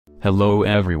Hello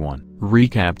everyone,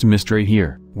 Recapped Mystery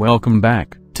here. Welcome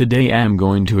back. Today I'm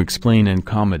going to explain a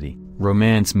comedy,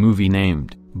 romance movie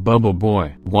named Bubble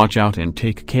Boy. Watch out and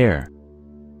take care.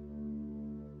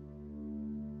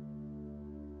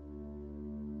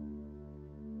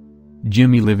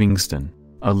 Jimmy Livingston,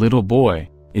 a little boy,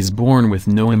 is born with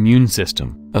no immune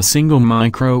system. A single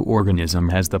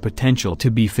microorganism has the potential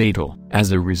to be fatal.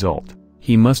 As a result,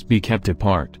 he must be kept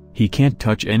apart. He can't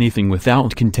touch anything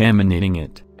without contaminating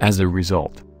it. As a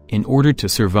result, in order to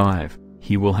survive,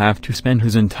 he will have to spend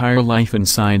his entire life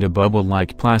inside a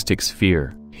bubble-like plastic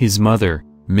sphere. His mother,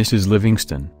 Mrs.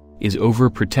 Livingston, is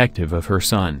overprotective of her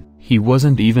son. He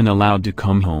wasn't even allowed to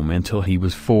come home until he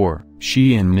was 4.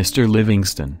 She and Mr.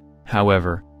 Livingston,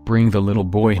 however, bring the little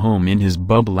boy home in his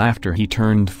bubble after he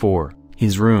turned 4.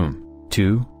 His room,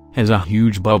 too, has a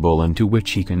huge bubble into which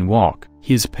he can walk.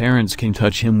 His parents can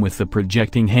touch him with the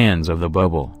projecting hands of the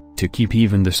bubble, to keep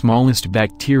even the smallest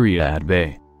bacteria at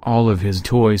bay. All of his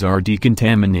toys are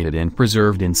decontaminated and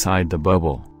preserved inside the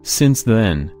bubble. Since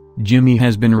then, Jimmy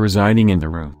has been residing in the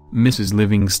room. Mrs.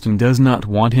 Livingston does not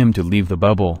want him to leave the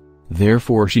bubble,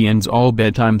 therefore she ends all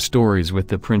bedtime stories with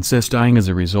the princess dying as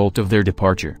a result of their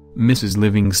departure. Mrs.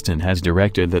 Livingston has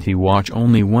directed that he watch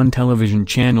only one television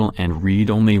channel and read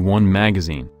only one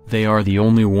magazine. They are the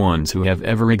only ones who have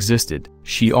ever existed.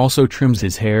 She also trims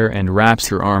his hair and wraps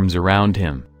her arms around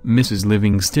him. Mrs.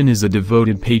 Livingston is a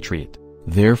devoted patriot.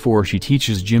 Therefore she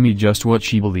teaches Jimmy just what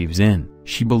she believes in.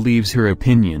 She believes her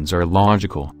opinions are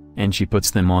logical, and she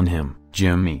puts them on him.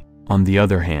 Jimmy, on the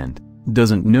other hand,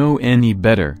 doesn't know any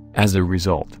better. As a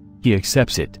result, he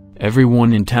accepts it.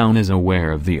 Everyone in town is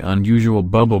aware of the unusual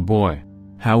Bubble Boy.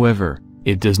 However,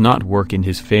 it does not work in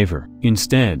his favor.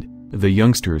 Instead, the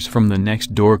youngsters from the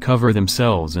next door cover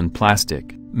themselves in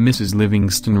plastic. Mrs.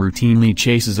 Livingston routinely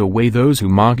chases away those who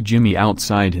mock Jimmy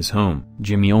outside his home.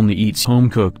 Jimmy only eats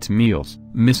home-cooked meals.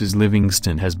 Mrs.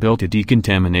 Livingston has built a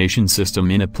decontamination system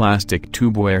in a plastic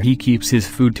tube where he keeps his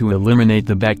food to eliminate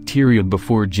the bacteria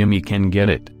before Jimmy can get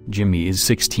it. Jimmy is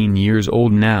 16 years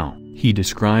old now. He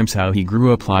describes how he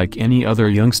grew up like any other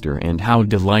youngster and how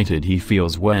delighted he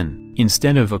feels when,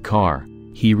 instead of a car,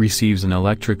 he receives an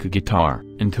electric guitar.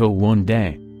 Until one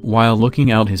day, while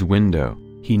looking out his window,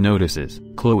 he notices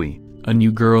Chloe, a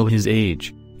new girl his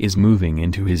age, is moving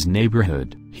into his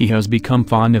neighborhood. He has become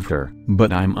fond of her,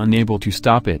 but I'm unable to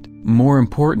stop it. More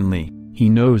importantly, he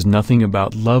knows nothing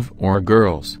about love or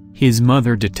girls. His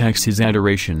mother detects his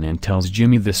adoration and tells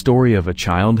Jimmy the story of a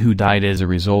child who died as a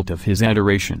result of his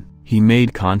adoration. He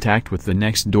made contact with the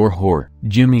next door whore.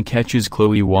 Jimmy catches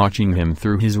Chloe watching him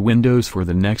through his windows for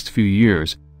the next few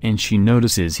years, and she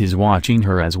notices his watching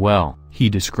her as well. He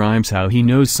describes how he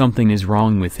knows something is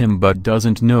wrong with him but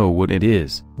doesn't know what it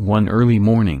is. One early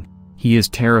morning, he is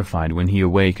terrified when he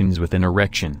awakens with an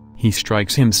erection. He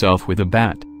strikes himself with a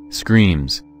bat,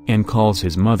 screams, and calls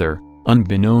his mother,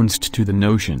 unbeknownst to the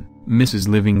notion. Mrs.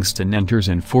 Livingston enters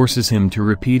and forces him to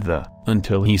repeat the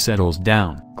until he settles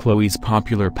down. Chloe's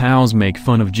popular pals make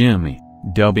fun of Jimmy,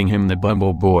 dubbing him the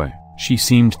Bubble Boy. She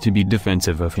seemed to be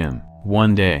defensive of him.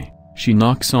 One day, she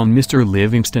knocks on Mr.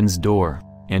 Livingston's door,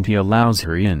 and he allows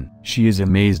her in. She is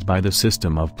amazed by the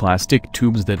system of plastic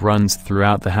tubes that runs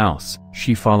throughout the house.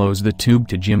 She follows the tube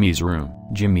to Jimmy's room.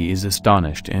 Jimmy is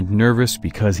astonished and nervous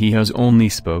because he has only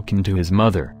spoken to his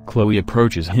mother. Chloe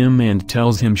approaches him and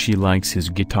tells him she likes his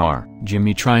guitar.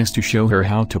 Jimmy tries to show her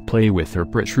how to play with her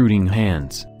protruding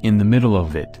hands. In the middle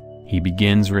of it, he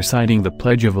begins reciting the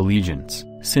Pledge of Allegiance.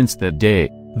 Since that day,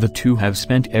 the two have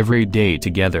spent every day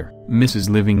together. Mrs.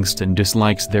 Livingston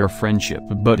dislikes their friendship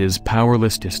but is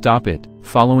powerless to stop it.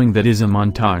 Following that is a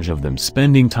montage of them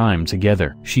spending time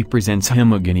together. She presents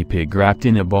him a guinea pig wrapped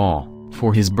in a ball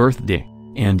for his birthday,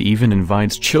 and even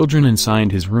invites children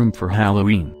inside his room for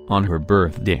Halloween. On her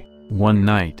birthday, one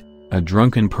night, a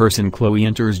drunken person Chloe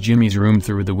enters Jimmy's room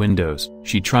through the windows.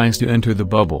 She tries to enter the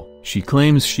bubble. She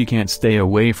claims she can't stay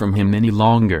away from him any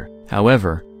longer.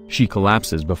 However, she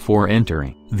collapses before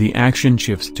entering. The action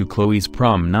shifts to Chloe's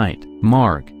prom night.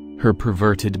 Mark, her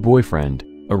perverted boyfriend,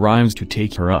 arrives to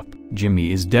take her up.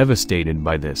 Jimmy is devastated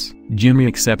by this. Jimmy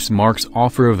accepts Mark's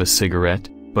offer of a cigarette,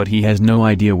 but he has no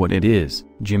idea what it is.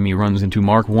 Jimmy runs into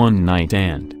Mark one night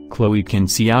and Chloe can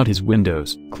see out his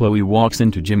windows. Chloe walks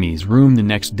into Jimmy's room the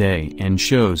next day and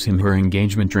shows him her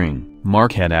engagement ring.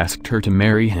 Mark had asked her to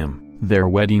marry him. Their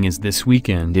wedding is this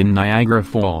weekend in Niagara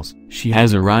Falls. She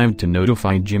has arrived to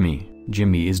notify Jimmy.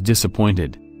 Jimmy is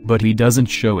disappointed, but he doesn't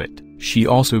show it. She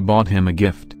also bought him a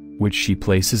gift, which she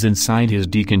places inside his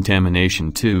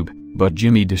decontamination tube, but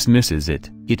Jimmy dismisses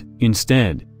it.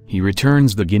 Instead, he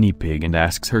returns the guinea pig and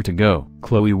asks her to go.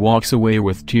 Chloe walks away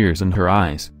with tears in her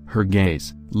eyes. Her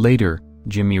gaze, later,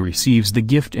 Jimmy receives the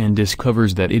gift and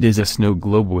discovers that it is a snow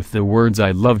globe with the words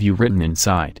 "I love you" written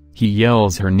inside. He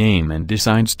yells her name and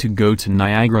decides to go to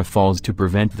Niagara Falls to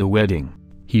prevent the wedding.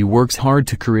 He works hard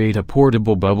to create a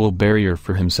portable bubble barrier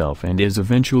for himself and is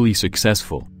eventually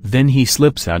successful. Then he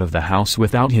slips out of the house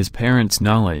without his parents'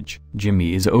 knowledge.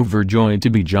 Jimmy is overjoyed to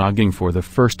be jogging for the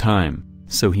first time,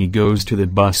 so he goes to the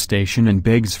bus station and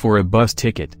begs for a bus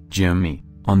ticket. Jimmy,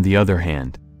 on the other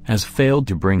hand, has failed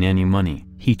to bring any money.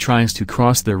 He tries to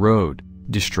cross the road,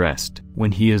 distressed.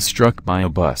 When he is struck by a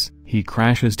bus, he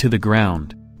crashes to the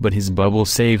ground, but his bubble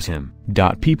saves him.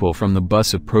 People from the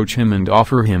bus approach him and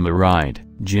offer him a ride.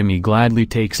 Jimmy gladly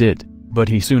takes it, but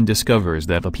he soon discovers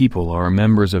that the people are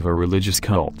members of a religious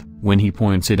cult. When he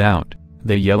points it out,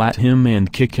 they yell at him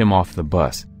and kick him off the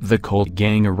bus. The cult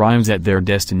gang arrives at their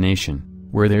destination,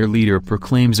 where their leader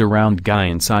proclaims a round guy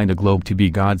inside a globe to be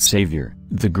God's savior.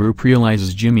 The group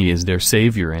realizes Jimmy is their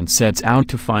savior and sets out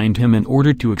to find him in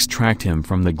order to extract him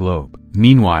from the globe.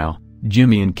 Meanwhile,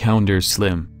 Jimmy encounters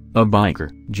Slim, a biker.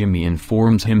 Jimmy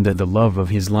informs him that the love of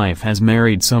his life has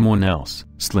married someone else.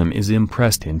 Slim is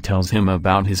impressed and tells him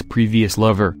about his previous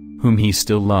lover, whom he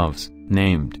still loves,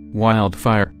 named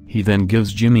Wildfire. He then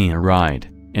gives Jimmy a ride,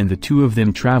 and the two of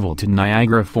them travel to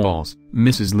Niagara Falls.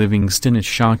 Mrs. Livingston is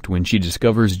shocked when she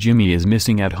discovers Jimmy is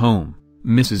missing at home.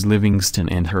 Mrs. Livingston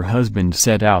and her husband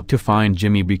set out to find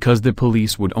Jimmy because the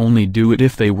police would only do it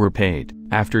if they were paid.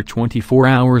 After 24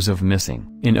 hours of missing.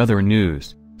 In other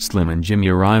news, Slim and Jimmy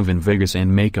arrive in Vegas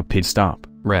and make a pit stop.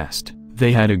 Rest.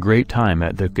 They had a great time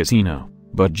at the casino,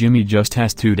 but Jimmy just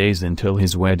has 2 days until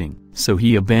his wedding, so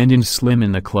he abandons Slim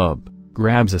in the club,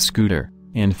 grabs a scooter,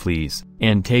 and flees,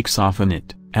 and takes off in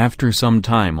it. After some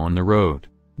time on the road,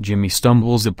 Jimmy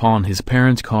stumbles upon his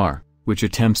parents' car, which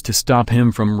attempts to stop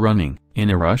him from running. In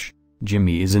a rush,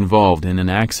 Jimmy is involved in an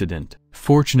accident.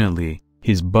 Fortunately,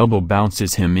 his bubble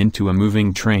bounces him into a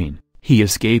moving train. He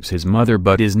escapes his mother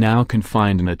but is now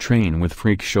confined in a train with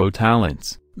freak show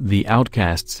talents. The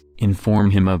outcasts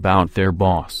inform him about their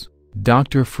boss,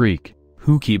 Dr. Freak,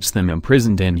 who keeps them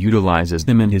imprisoned and utilizes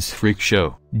them in his freak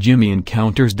show. Jimmy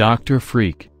encounters Dr.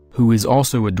 Freak, who is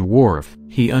also a dwarf.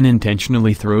 He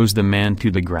unintentionally throws the man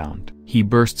to the ground. He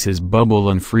bursts his bubble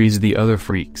and frees the other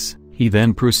freaks. He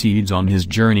then proceeds on his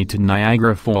journey to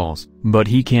Niagara Falls, but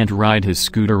he can't ride his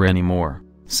scooter anymore,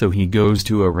 so he goes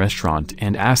to a restaurant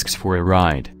and asks for a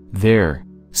ride. There,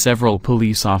 several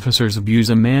police officers abuse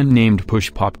a man named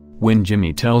Push Pop. When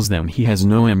Jimmy tells them he has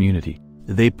no immunity,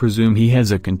 they presume he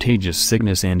has a contagious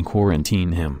sickness and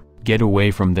quarantine him. Get away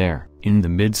from there. In the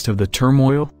midst of the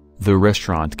turmoil, the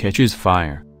restaurant catches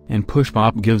fire, and Push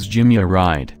Pop gives Jimmy a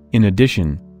ride. In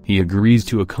addition, he agrees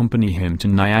to accompany him to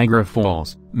Niagara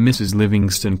Falls. Mrs.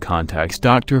 Livingston contacts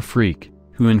Dr. Freak,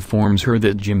 who informs her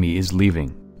that Jimmy is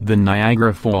leaving the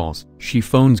Niagara Falls. She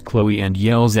phones Chloe and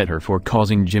yells at her for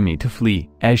causing Jimmy to flee.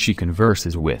 As she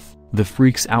converses with the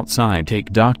freaks outside,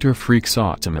 take Dr. Freak's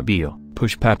automobile.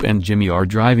 Push Pop and Jimmy are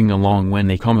driving along when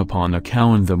they come upon a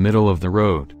cow in the middle of the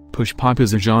road. Push Pop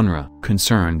is a genre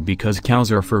concerned because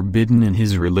cows are forbidden in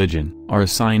his religion, are a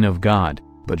sign of God.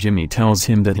 But Jimmy tells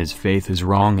him that his faith is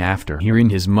wrong after hearing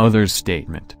his mother's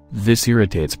statement. This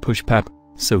irritates Push Pop,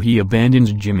 so he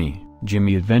abandons Jimmy.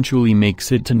 Jimmy eventually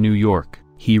makes it to New York.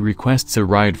 He requests a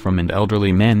ride from an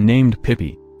elderly man named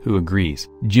Pippi, who agrees.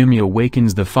 Jimmy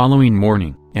awakens the following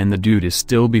morning, and the dude is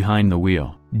still behind the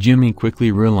wheel. Jimmy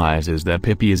quickly realizes that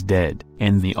Pippi is dead,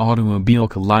 and the automobile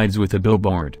collides with a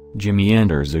billboard. Jimmy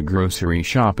enters a grocery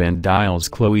shop and dials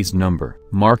Chloe's number.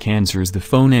 Mark answers the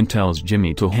phone and tells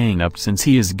Jimmy to hang up since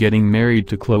he is getting married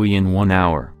to Chloe in 1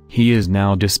 hour. He is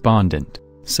now despondent,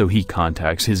 so he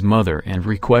contacts his mother and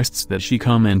requests that she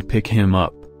come and pick him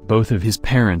up. Both of his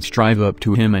parents drive up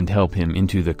to him and help him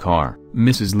into the car.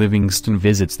 Mrs. Livingston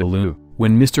visits the loo.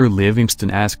 When Mr.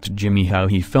 Livingston asked Jimmy how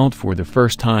he felt for the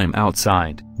first time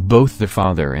outside, both the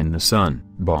father and the son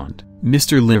bond.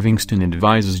 Mr. Livingston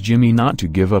advises Jimmy not to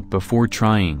give up before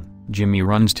trying. Jimmy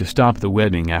runs to stop the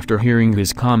wedding after hearing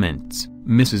his comments.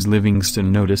 Mrs.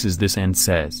 Livingston notices this and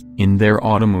says, in their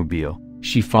automobile,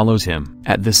 she follows him.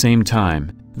 At the same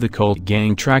time, the cult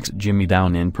gang tracks Jimmy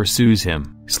down and pursues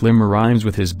him. Slim arrives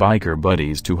with his biker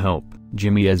buddies to help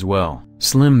Jimmy as well.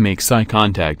 Slim makes eye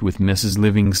contact with Mrs.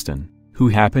 Livingston, who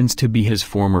happens to be his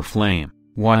former flame,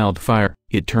 Wildfire.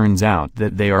 It turns out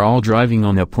that they are all driving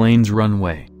on a plane's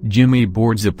runway. Jimmy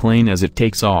boards a plane as it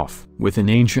takes off. With an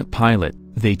ancient pilot,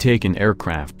 they take an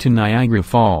aircraft to Niagara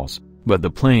Falls, but the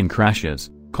plane crashes,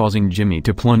 causing Jimmy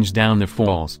to plunge down the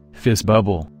falls. Fist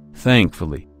bubble,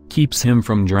 thankfully, keeps him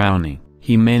from drowning.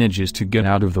 He manages to get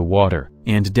out of the water,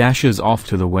 and dashes off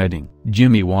to the wedding.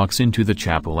 Jimmy walks into the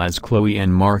chapel as Chloe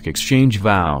and Mark exchange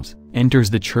vows. enters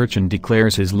the church and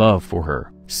declares his love for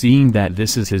her. Seeing that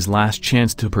this is his last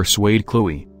chance to persuade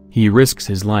Chloe, he risks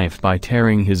his life by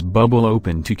tearing his bubble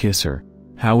open to kiss her.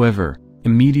 However,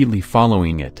 immediately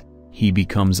following it, he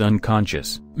becomes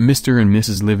unconscious. Mr. and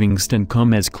Mrs. Livingston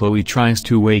come as Chloe tries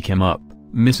to wake him up.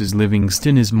 Mrs.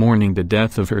 Livingston is mourning the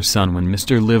death of her son when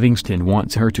Mr. Livingston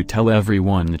wants her to tell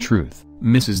everyone the truth.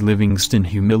 Mrs. Livingston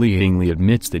humiliatingly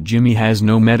admits that Jimmy has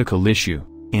no medical issue,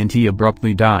 and he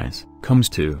abruptly dies.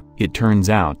 It turns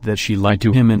out that she lied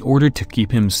to him in order to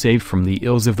keep him safe from the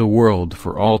ills of the world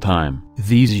for all time.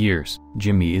 These years,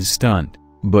 Jimmy is stunned,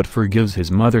 but forgives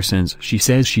his mother since she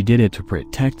says she did it to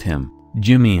protect him.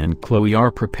 Jimmy and Chloe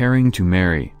are preparing to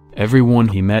marry. Everyone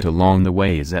he met along the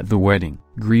way is at the wedding.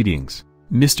 Greetings.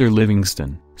 Mr.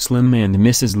 Livingston, Slim and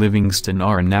Mrs. Livingston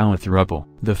are now a throuple.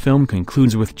 The film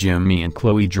concludes with Jimmy and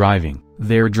Chloe driving.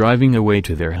 They're driving away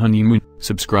to their honeymoon.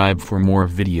 Subscribe for more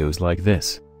videos like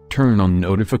this. Turn on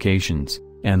notifications,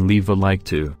 and leave a like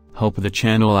to help the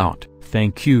channel out.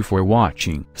 Thank you for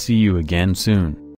watching. See you again soon.